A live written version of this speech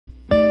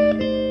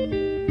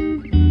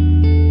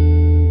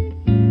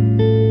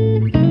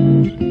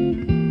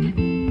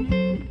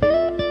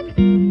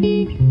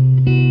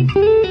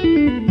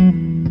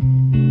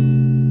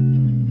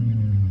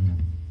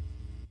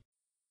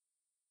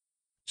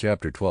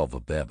Chapter 12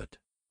 of Babbitt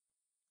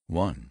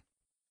 1.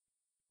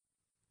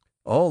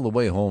 All the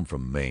way home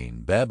from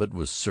Maine, Babbitt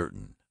was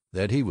certain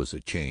that he was a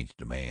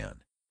changed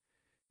man.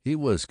 He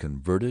was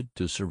converted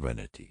to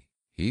serenity.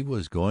 He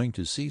was going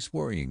to cease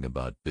worrying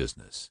about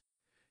business.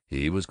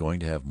 He was going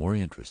to have more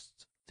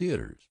interests: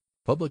 theaters,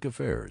 public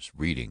affairs,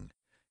 reading.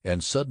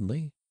 And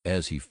suddenly,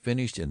 as he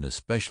finished an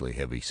especially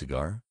heavy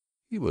cigar,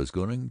 he was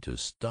going to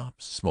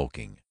stop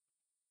smoking.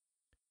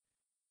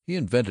 He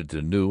invented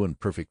a new and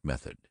perfect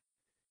method.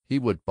 He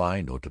would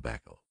buy no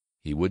tobacco.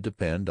 He would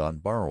depend on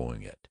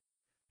borrowing it.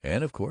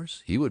 And of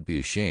course he would be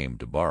ashamed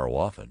to borrow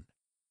often.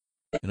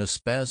 In a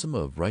spasm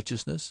of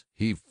righteousness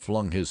he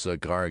flung his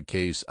cigar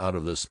case out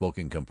of the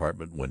smoking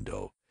compartment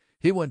window.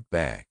 He went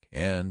back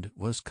and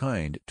was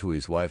kind to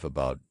his wife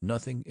about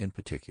nothing in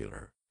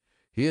particular.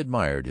 He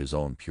admired his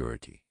own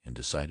purity, and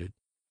decided,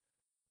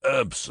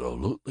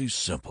 "Absolutely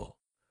simple.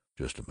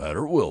 Just a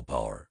matter of will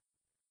power."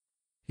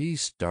 He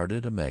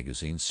started a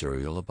magazine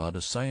serial about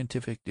a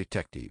scientific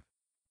detective.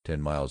 10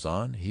 miles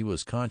on, he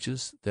was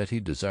conscious that he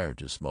desired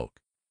to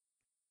smoke.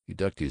 He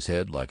ducked his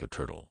head like a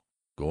turtle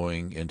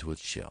going into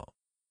its shell.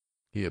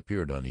 He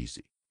appeared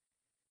uneasy.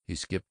 He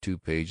skipped 2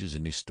 pages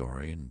in his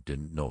story and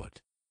didn't know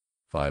it.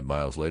 5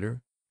 miles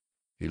later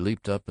he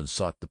leaped up and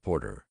sought the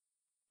porter.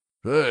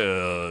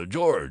 "Say,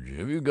 George,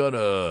 have you got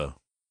a—"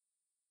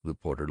 The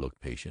porter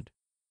looked patient.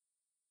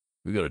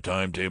 "You got a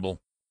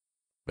timetable?"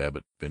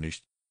 Babbitt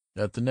finished.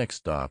 At the next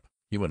stop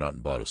he went out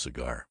and bought a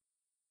cigar.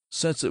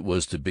 Since it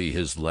was to be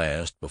his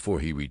last before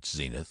he reached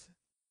Zenith,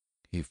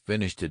 he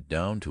finished it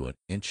down to an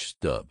inch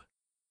stub.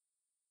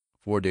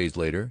 4 days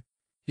later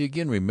he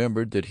again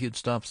remembered that he had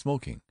stopped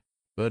smoking,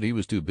 but he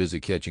was too busy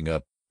catching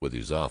up with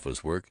his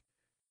office work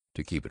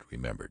to keep it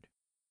remembered.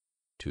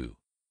 2.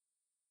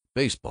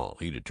 Baseball,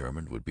 he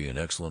determined, would be an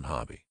excellent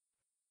hobby.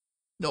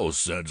 "No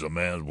sense a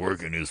man's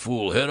working his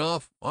fool head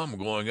off. I'm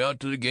going out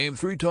to the game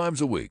 3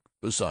 times a week.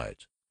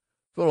 Besides,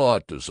 fellow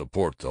ought to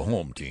support the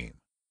home team."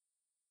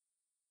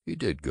 He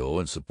did go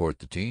and support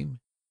the team,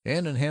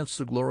 and enhance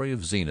the glory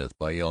of Zenith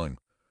by yelling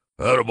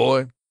 "Atta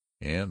boy!"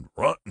 and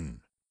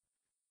 "Rotten!"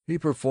 He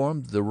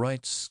performed the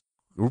rites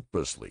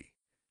scrupulously.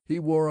 He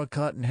wore a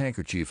cotton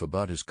handkerchief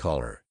about his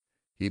collar.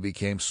 He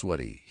became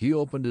sweaty. He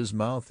opened his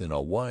mouth in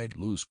a wide,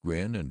 loose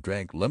grin, and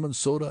drank lemon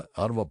soda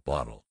out of a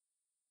bottle.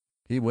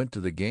 He went to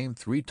the game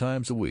 3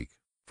 times a week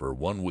for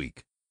 1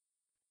 week.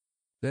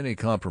 Then he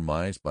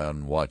compromised by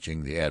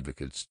watching the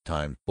Advocate's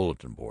Times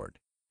bulletin board.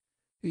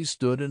 He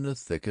stood in the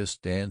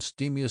thickest and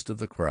steamiest of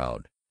the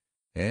crowd,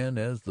 and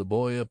as the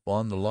boy up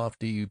on the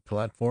lofty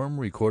platform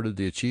recorded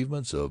the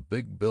achievements of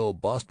Big Bill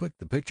Bostwick,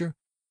 the pitcher,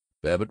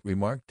 Babbitt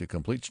remarked to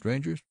complete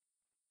strangers,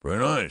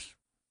 "Pretty nice.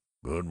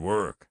 Good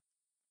work,"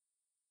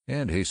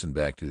 and hastened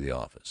back to the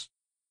office.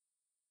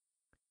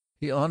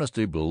 He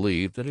honestly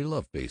believed that he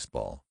loved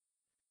baseball.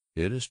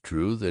 It is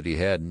true that he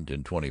hadn't,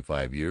 in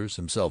 25 years,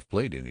 himself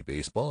played any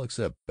baseball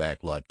except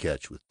backlot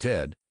catch with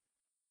Ted,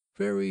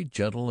 very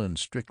gentle and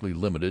strictly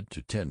limited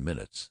to 10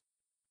 minutes.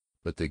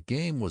 But the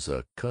game was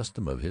a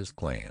custom of his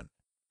clan,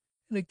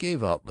 and it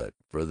gave outlet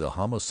for the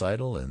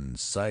homicidal and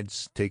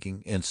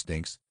sides-taking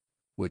instincts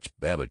which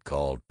Babbitt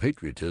called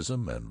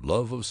patriotism and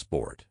love of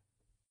sport.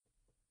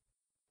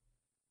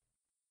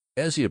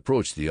 As he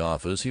approached the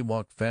office he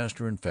walked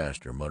faster and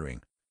faster,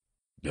 muttering,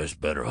 "Guess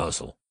better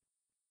hustle."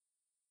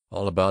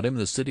 All about him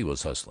the city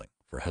was hustling,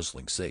 for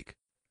hustling's sake.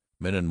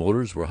 Men in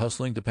motors were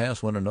hustling to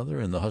pass one another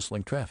in the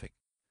hustling traffic.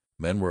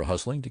 Men were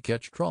hustling to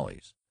catch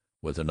trolleys,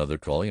 with another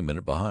trolley a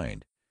minute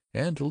behind,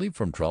 and to leap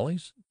from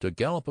trolleys, to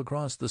gallop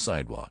across the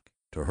sidewalk,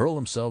 to hurl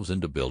themselves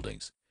into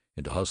buildings,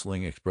 into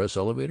hustling express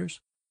elevators.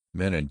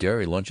 Men in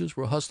dairy lunches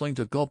were hustling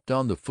to gulp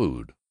down the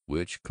food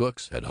which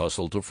cooks had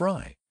hustled to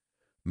fry.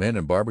 Men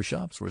in barber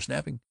shops were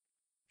snapping,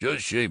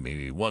 "Just shave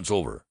me once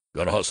over.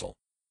 Gotta hustle."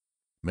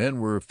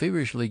 Men were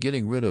feverishly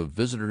getting rid of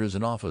visitors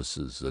in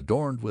offices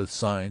adorned with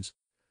signs,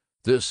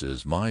 "This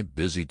is my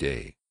busy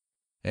day,"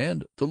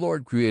 and "The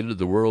Lord created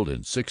the world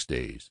in 6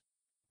 days."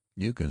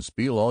 You can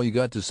spiel all you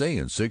got to say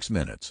in 6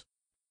 minutes.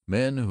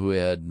 Men who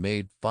had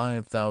made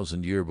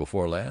 5,000 year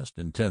before last,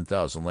 and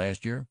 10,000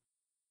 last year,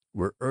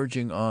 were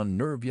urging on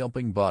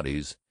nerve-yelping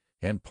bodies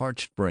and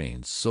parched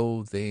brains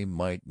so they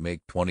might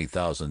make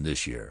 20,000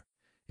 this year.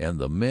 And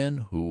the men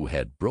who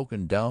had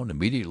broken down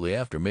immediately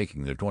after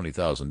making their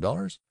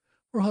 $20,000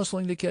 were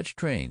hustling to catch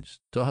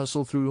trains, to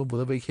hustle through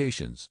the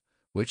vacations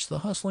which the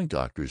hustling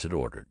doctors had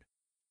ordered.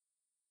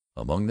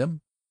 Among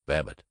them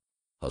Babbitt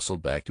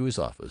hustled back to his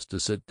office, to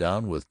sit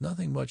down with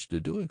nothing much to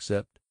do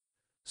except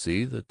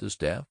see that the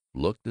staff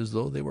looked as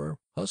though they were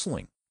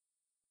hustling.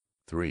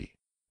 3.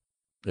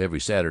 Every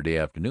Saturday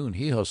afternoon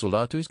he hustled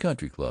out to his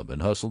country club,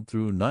 and hustled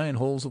through 9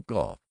 holes of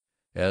golf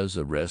as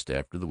a rest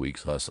after the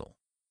week's hustle.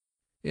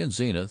 In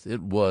Zenith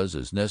it was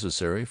as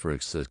necessary for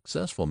a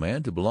successful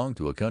man to belong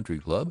to a country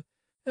club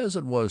as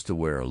it was to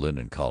wear a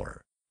linen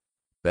collar.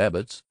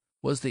 Babbitt's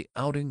was the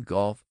Outing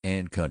Golf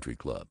and Country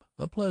Club,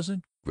 a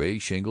pleasant, gray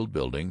shingled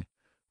building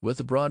with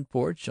a broad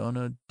porch on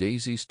a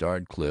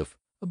daisy-starred cliff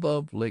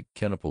above Lake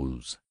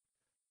Kennepoose.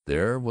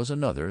 There was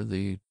another,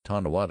 the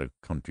Tonawanda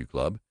Country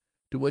Club,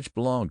 to which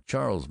belonged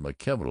Charles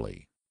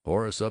McKelvey,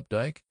 Horace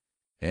Updike,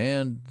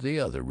 and the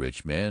other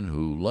rich men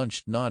who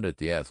lunched not at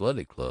the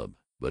Athletic Club,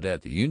 but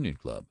at the Union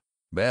Club.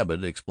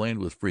 Babbitt explained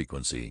with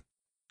frequency,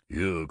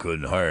 "You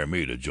couldn't hire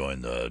me to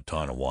join the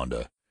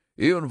Tonawanda,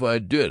 even if I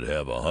did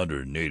have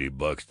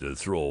 $180 to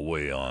throw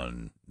away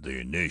on the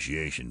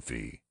initiation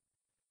fee.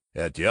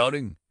 At the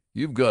outing,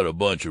 you've got a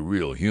bunch of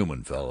real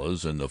human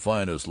fellows and the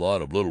finest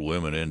lot of little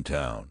women in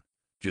town,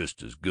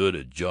 just as good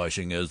at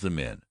joshing as the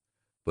men.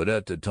 But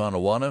at the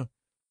Tonawanda,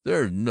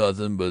 there's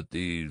nothing but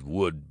these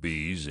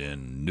would-be's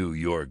in New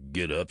York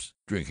get-ups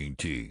drinking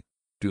tea.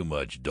 Too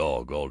much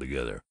dog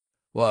altogether.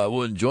 Why, I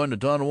wouldn't join the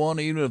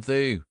Tonawanda even if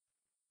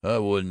I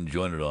wouldn't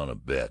join it on a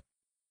bet."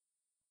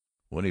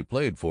 When he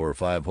played 4 or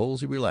 5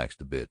 holes he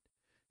relaxed a bit.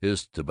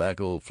 His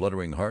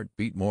tobacco-fluttering heart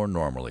beat more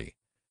normally,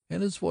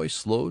 and his voice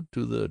slowed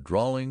to the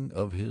drawling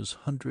of his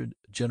 100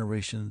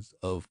 generations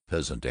of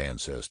peasant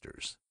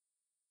ancestors.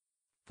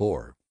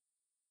 4.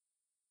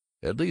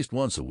 At least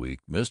once a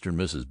week Mr. and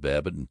Mrs.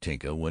 Babbitt and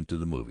Tinka went to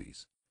the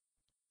movies.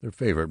 Their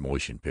favorite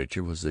motion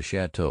picture was The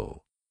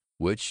Chateau,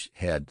 which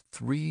had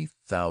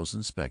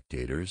 3,000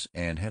 spectators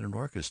and had an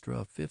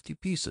orchestra of 50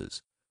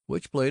 pieces,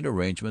 which played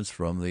arrangements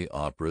from the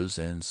operas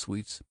and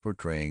suites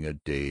portraying a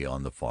day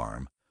on the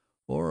farm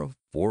or a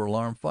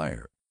 4-alarm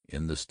fire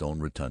in the stone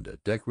rotunda,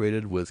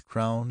 decorated with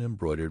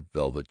crown-embroidered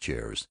velvet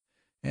chairs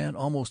and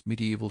almost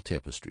medieval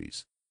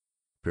tapestries.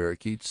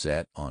 Parakeets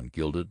sat on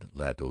gilded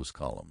lattice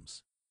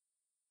columns.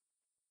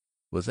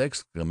 With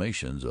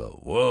exclamations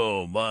of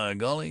 "Well, by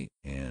golly!"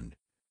 and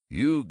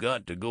 "You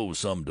got to go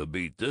some to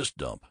beat this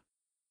dump,"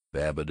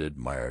 Babbitt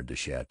admired the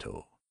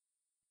Chateau.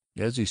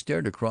 As he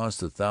stared across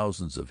the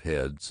thousands of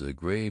heads, a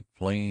gray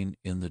plain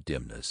in the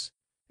dimness,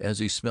 as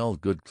he smelled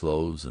good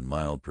clothes and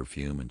mild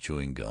perfume and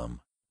chewing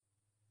gum,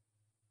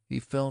 he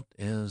felt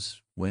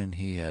as when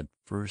he had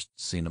first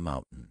seen a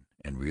mountain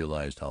and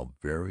realized how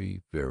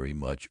very, very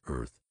much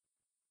earth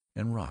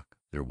and rock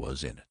there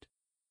was in it.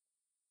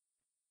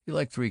 He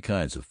liked 3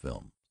 kinds of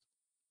films: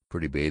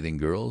 pretty bathing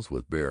girls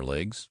with bare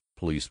legs,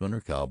 policemen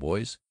or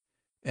cowboys,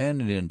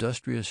 and an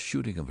industrious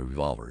shooting of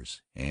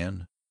revolvers,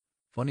 and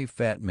funny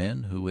fat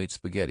men who ate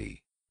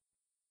spaghetti.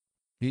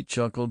 He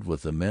chuckled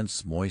with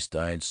immense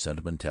moist-eyed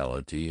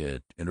sentimentality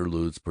at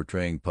interludes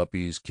portraying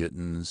puppies,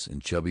 kittens,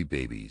 and chubby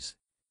babies,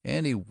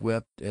 and he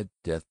wept at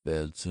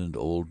deathbeds and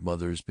old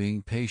mothers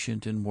being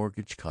patient in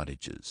mortgaged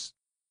cottages.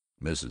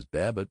 Mrs.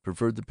 Babbitt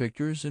preferred the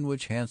pictures in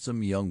which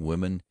handsome young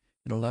women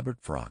in elaborate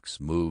frocks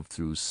moved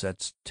through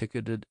sets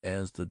ticketed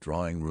as the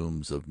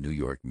drawing-rooms of New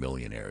York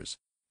millionaires.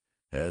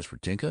 As for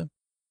Tinka,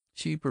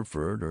 she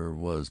preferred, or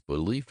was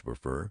believed to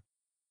prefer,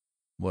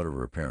 whatever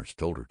her parents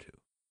told her to.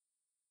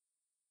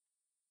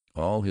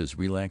 All his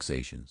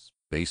relaxations,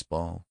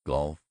 baseball,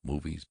 golf,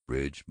 movies,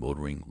 bridge,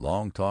 motoring,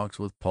 long talks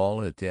with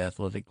Paul at the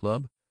Athletic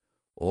Club,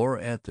 or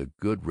at the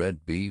Good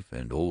Red Beef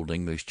and Old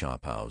English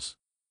Chop House,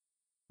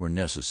 were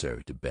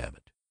necessary to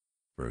Babbitt,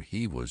 for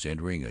he was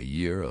entering a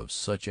year of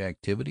such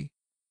activity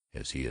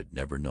as he had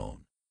never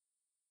known.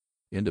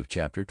 End of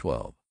Chapter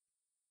 12.